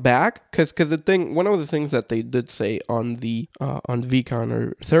come back. Because one of the things that they did say on the on VCon,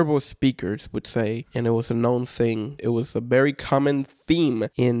 or several speakers would say, and it was a known thing, it was a very common theme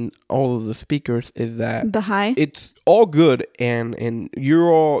in all of the speakers, is that the high, it's all good and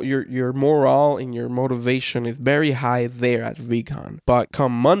your morale and your motivation is very high there at VCon, but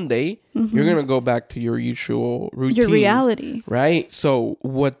come Monday you're gonna go back to your usual routine, your reality, right? So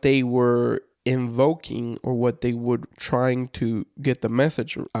what they were invoking, or what they would trying to get the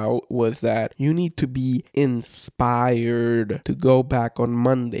message out, was that you need to be inspired to go back on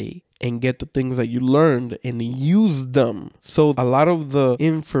Monday and get the things that you learned and use them. So a lot of the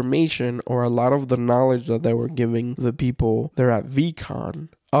information, or a lot of the knowledge that they were giving the people there at VCon,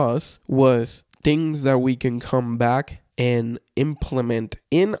 us, was things that we can come back and implement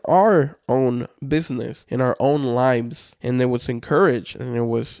in our own business, in our own lives. And it was encouraged, and it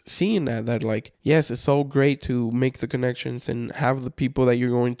was seeing that like, yes, it's so great to make the connections and have the people that you're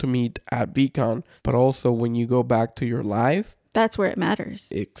going to meet at VCon, but also when you go back to your life, that's where it matters.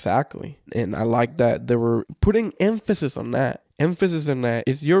 Exactly. And I like that they were putting emphasis on that. Emphasis on that.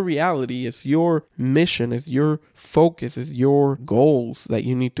 It's your reality. It's your mission. It's your focus. It's your goals that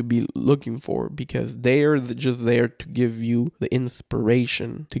you need to be looking for, because they are just there to give you the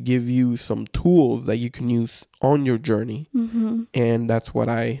inspiration, to give you some tools that you can use on your journey. And that's what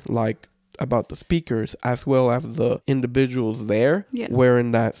I like about the speakers, as well as the individuals there,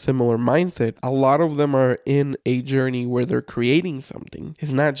 wearing that similar mindset. A lot of them are in a journey where they're creating something. It's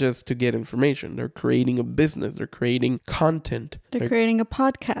not just to get information. They're creating a business. They're creating content. They're creating a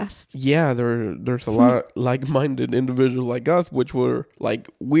podcast. Yeah, there's a lot of like-minded individuals like us, which were like,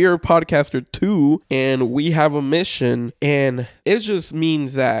 we're a podcaster too, and we have a mission. And it just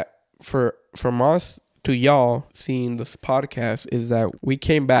means that from us to y'all seeing this podcast, is that we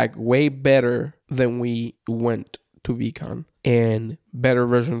came back way better than we went to VCon. And better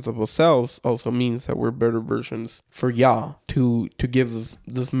versions of ourselves also means that we're better versions for y'all to give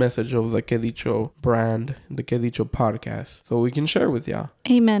this message of the KEDICHO brand, the KEDICHO podcast, so we can share with y'all.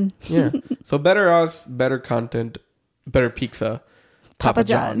 Amen. Yeah. So better us, better content, better pizza, Papa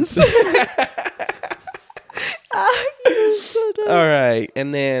John's. All right,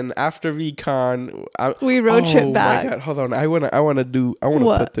 and then after VCon, we road trip back. Oh my God, hold on! I wanna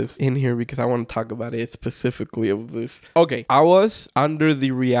put this in here because I want to talk about it specifically of this. Okay, I was under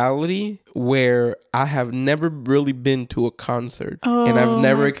the reality where I have never really been to a concert, and I've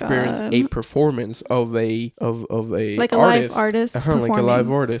never experienced a performance of a like a artist. Live artist, like a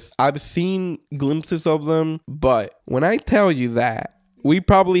live artist. I've seen glimpses of them, but when I tell you that we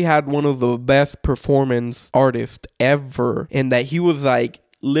probably had one of the best performance artists ever, and that he was like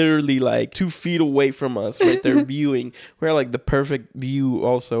literally like 2 feet away from us right there viewing. We're like the perfect view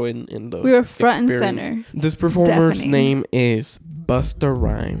also in the we were front experience. And center. This performer's name is Busta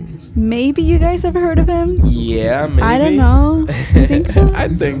Rhymes. Maybe you guys ever heard of him? Yeah, maybe. I don't know. You think so? I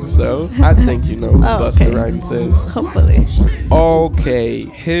think so. I think you know who Busta Rhymes is. Hopefully. Okay,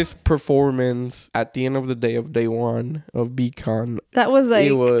 his performance at the end of the day of day one of VCon. That was like,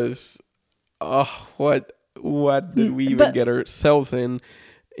 it was, what did we even get ourselves in?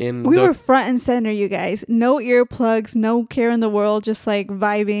 We were front and center, you guys. No earplugs, no care in the world, just like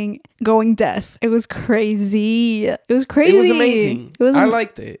vibing, going deaf. It was crazy. It was amazing. I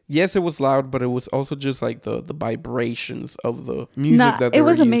liked it. Yes, it was loud, but it was also just like the vibrations of the music that they were using. It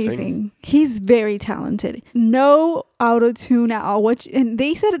was amazing. He's very talented. No auto-tune at all. And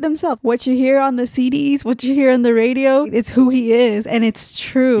they said it themselves. What you hear on the CDs, what you hear on the radio, it's who he is, and it's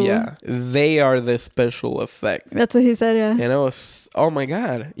true. Yeah, they are the special effect. That's what he said, yeah. And it was, oh my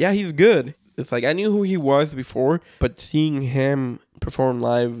God. Yeah, he's good. It's like I knew who he was before, but seeing him perform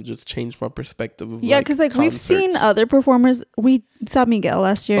live just changed my perspective of because we've seen other performers. We saw Miguel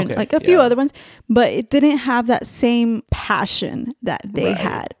last year, and like a few other ones, but it didn't have that same passion that they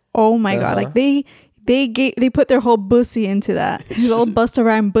had. Oh my God, like they put their whole bussy into that. His whole Busta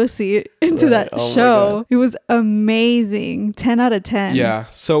Rhymes bussy into that show. It was amazing. 10 out of 10. Yeah.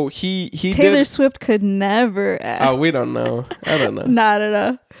 So he Taylor Swift could never. Oh, we don't know. I don't know. Not at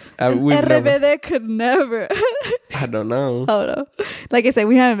all. RBD could never. I don't know. Oh no. Like I said,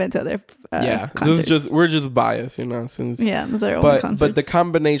 we haven't been to other concerts. We're just biased, since those are all concerts. But the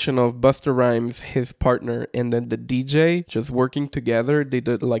combination of Busta Rhymes, his partner, and then the DJ just working together, they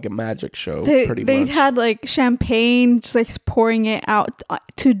did like a magic show. They had like champagne, just like pouring it out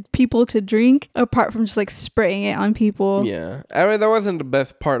to people to drink, apart from just like spraying it on people. Yeah, I mean that wasn't the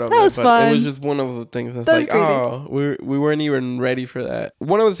best part of it, but fun. It was just one of the things that's like, we weren't even ready for that.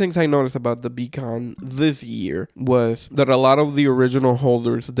 One of the things I noticed about the BCon this year was that a lot of the original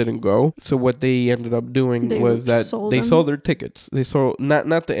holders didn't go. So what they ended up doing was that they sold their tickets. They sold not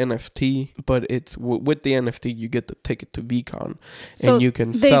the NFT, but it's with the NFT you get the ticket to BCon, and you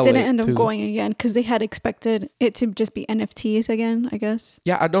can sell it. They didn't end up going again because they had expected it to just be NFTs again, I guess.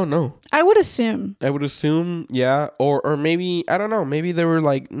 Yeah, I don't know. I would assume, yeah, or maybe I don't know. Maybe they were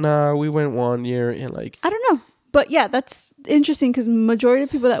like, nah, we went 1 year and like I don't know. But yeah, that's interesting because majority of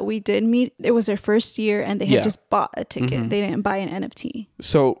people that we did meet, it was their first year and they had just bought a ticket. Mm-hmm. They didn't buy an NFT.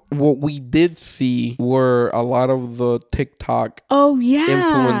 So what we did see were a lot of the TikTok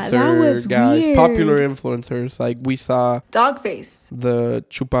influencer guys, weird. Popular influencers. Like we saw Dogface, the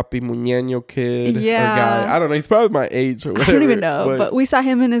Chupapi Muñeño kid or guy. I don't know. He's probably my age or whatever. I don't even know. But we saw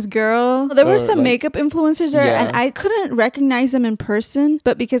him and his girl. There were some makeup influencers there and I couldn't recognize them in person.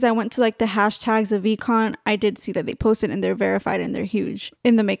 But because I went to like the hashtags of VCon, I did see that they posted and they're verified and they're huge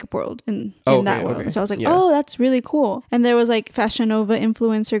in the makeup world in that world. Okay. So I was like, oh, that's really cool. And there was like Fashion Nova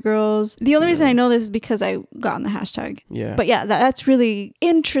influencer girls. The only reason I know this is because I got on the hashtag. Yeah. But yeah, that's really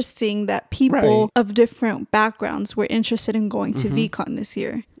interesting that people of different backgrounds were interested in going to VCon this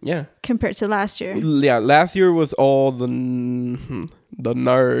year. Yeah. Compared to last year. Yeah, last year was all the nerds.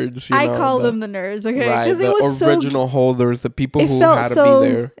 I call them the nerds, okay? Right, the original holders, the people who had to be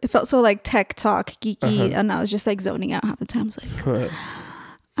there. It felt so like tech talk, geeky, and I was just like zoning out half the time. I was like,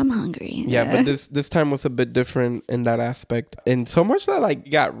 I'm hungry. Yeah, but this time was a bit different in that aspect. And so much that like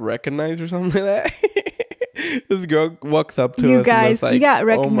you got recognized or something like that. This girl walks up to us. You guys, you got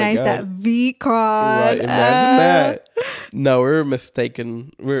recognized at VCon. Right, imagine that. No, we were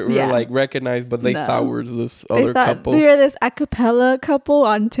mistaken. We're like recognized, but they thought we were this other couple. They were this a cappella couple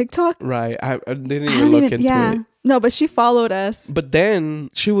on TikTok. Right. I didn't even look into it. No, but she followed us. But then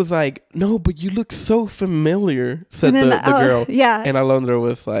she was like, no, but you look so familiar, said the girl. Yeah. And Alondra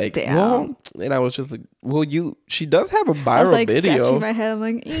was like, damn. Well, and I was just like, well, she does have a viral I was like video. Scratching my head. I'm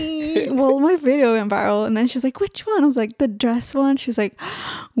like, well, my video went viral. And then she's like, which one? I was like, the dress one. She's like,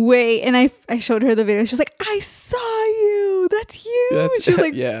 wait. And I showed her the video. She's like, I saw you. That's you. She was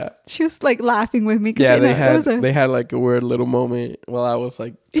like, she was like laughing with me. Yeah, they had like a weird little moment while I was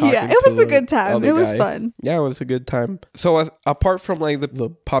like, it was a good time. It was fun. Yeah, it was a good time. So apart from like the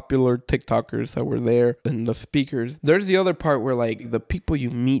popular TikTokers that were there and the speakers, there's the other part where like the people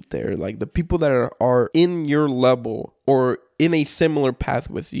you meet there, like the people that are in your level or in a similar path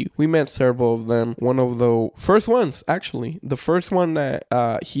with you. We met several of them. One of the first ones, actually, the first one that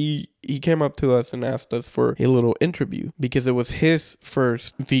he came up to us and asked us for a little interview because it was his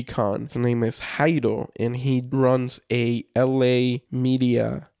first VCon. His name is Jairo, and he runs a LA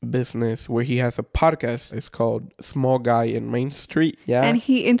media business where he has a podcast. It's called Small Guy in Main Street. Yeah. And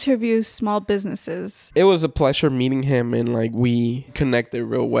he interviews small businesses. It was a pleasure meeting him, and like we connected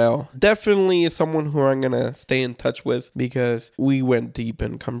real well. Definitely is someone who I'm gonna stay in touch with because we went deep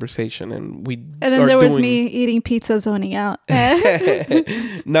in conversation and then there was me eating pizza, zoning out.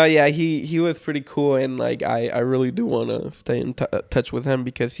 No, yeah, he was pretty cool, and like I really do want to stay in touch with him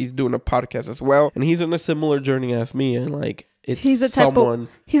because he's doing a podcast as well, and he's on a similar journey as me, and like he's the type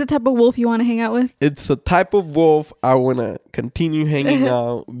of wolf you want to hang out with. It's the type of wolf I want to continue hanging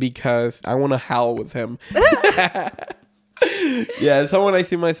out because I want to howl with him. Yeah, someone I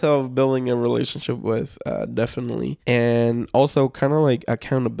see myself building a relationship with, definitely. And also kind of like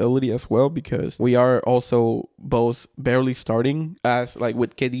accountability as well, because we are also both barely starting, as like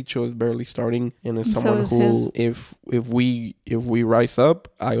with KEDICHO is barely starting, and is someone who if we rise up,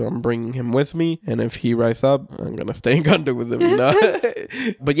 I'm bringing him with me, and if he rise up, I'm gonna stay in contact with him.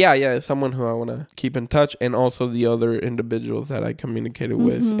 But yeah, someone who I want to keep in touch, and also the other individuals that I communicated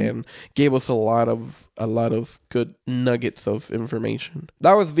with and gave us a lot of good nuggets of information.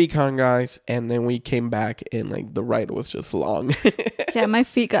 That was VCon, guys, and then we came back and like the ride was just long. Yeah, my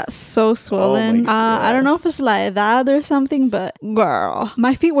feet got so swollen. I don't know if it's like that or something, but girl,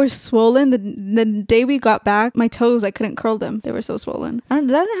 my feet were swollen. The day we got back, my toes, I couldn't curl them. They were so swollen. Did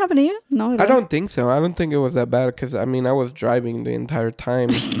that happen to you? No, I don't think so. I don't think it was that bad, because I mean I was driving the entire time.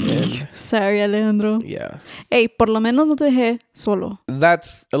 And sorry, Alejandro. Yeah. Hey, por lo menos no te dejé solo.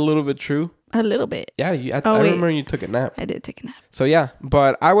 That's a little bit true. A little bit. Yeah, I remember you took a nap. I did take a nap. So yeah,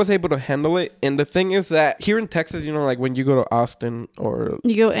 but I was able to handle it. And the thing is that here in Texas, you know, like when you go to Austin or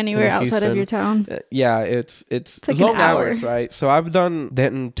you go anywhere outside of your town. It's like long an hour. hours, right? So I've done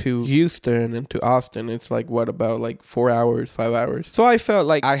Denton to Houston and to Austin. It's like what, about like 4 hours, 5 hours. So I felt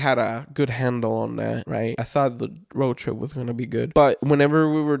like I had a good handle on that, right? I thought the road trip was gonna be good. But whenever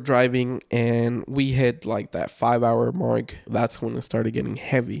we were driving and we hit like that 5 hour mark, that's when it started getting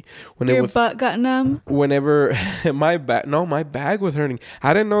heavy. When your butt got numb? Whenever my bag was hurting.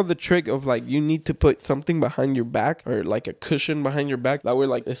 I didn't know the trick of like you need to put something behind your back, or like a cushion behind your back. That way,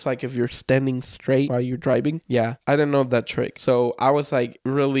 like it's like if you're standing straight while you're driving. Yeah, I didn't know that trick. So I was like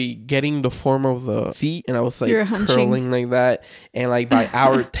really getting the form of the seat, and I was like curling like that. And like by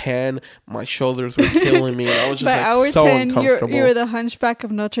hour 10, my shoulders were killing me, and I was just by like hour so 10, uncomfortable. you were the hunchback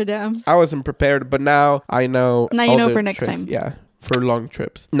of Notre Dame. I wasn't prepared, but now I know. Now you know for next time. Yeah. For long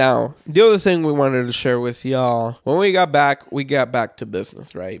trips. Now, the other thing we wanted to share with y'all, when we got back to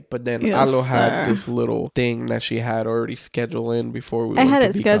business, right? But then Alo had this little thing that she had already scheduled in before we went had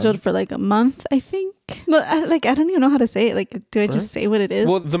it scheduled for like a month, I think. But I don't even know how to say it. Like, do I just say what it is?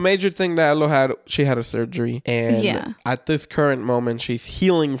 Well, the major thing that Alo had, she had a surgery, and at this current moment, she's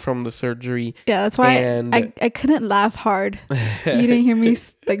healing from the surgery. Yeah, that's why I couldn't laugh hard. You didn't hear me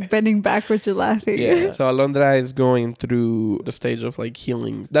like bending backwards or laughing. Yeah. So Alondra is going through the stage of like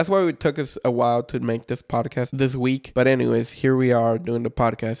healing. That's why it took us a while to make this podcast this week. But anyways, here we are doing the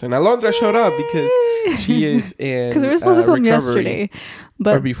podcast, and Alondra showed up because she is in because we were supposed to film yesterday,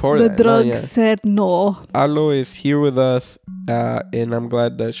 but or before the drug said no. Alo is here with us, and I'm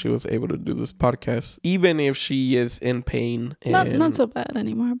glad that she was able to do this podcast, even if she is in pain. Not so bad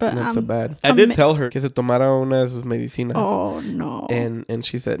anymore, but not so bad. I did tell her que se tomara una de sus medicinas. Oh no! And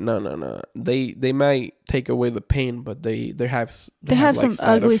she said no. They might take away the pain, but they have some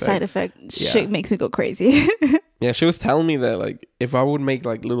ugly side effect. Shit makes me go crazy. Yeah, she was telling me that like if I would make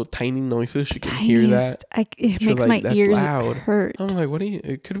like little tiny noises, she can hear that. It makes my ears hurt. I'm like, what?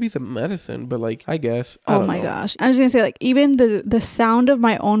 It could be the medicine, but like I guess. Oh my gosh! I was gonna say like even the sound of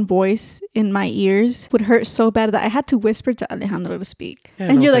my own voice in my ears would hurt so bad that I had to whisper to Alejandro to speak.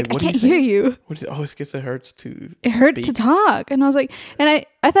 Yeah, and you're like, I can't hear you. Always gets it hurts to. It hurt to talk, and I was like, and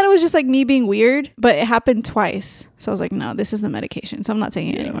I thought it was just like me being weird, but it happened twice. So I was like, no, this is the medication, so I'm not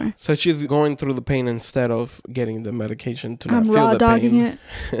taking it anymore. So she's going through the pain instead of getting the medication to not feel the pain. I'm raw dogging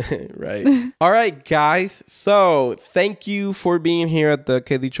it. Right. All right, guys. So thank you for being here at the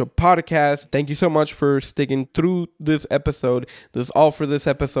KEDICHO Podcast. Thank you so much for sticking through this episode. This is all for this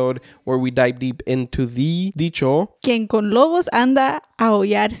episode where we dive deep into the DICHO. Quien Con Lobos Anda,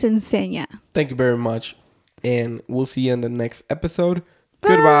 Aullar Se Enseña. Thank you very much. And we'll see you in the next episode. Bye.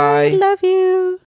 Goodbye. Love you.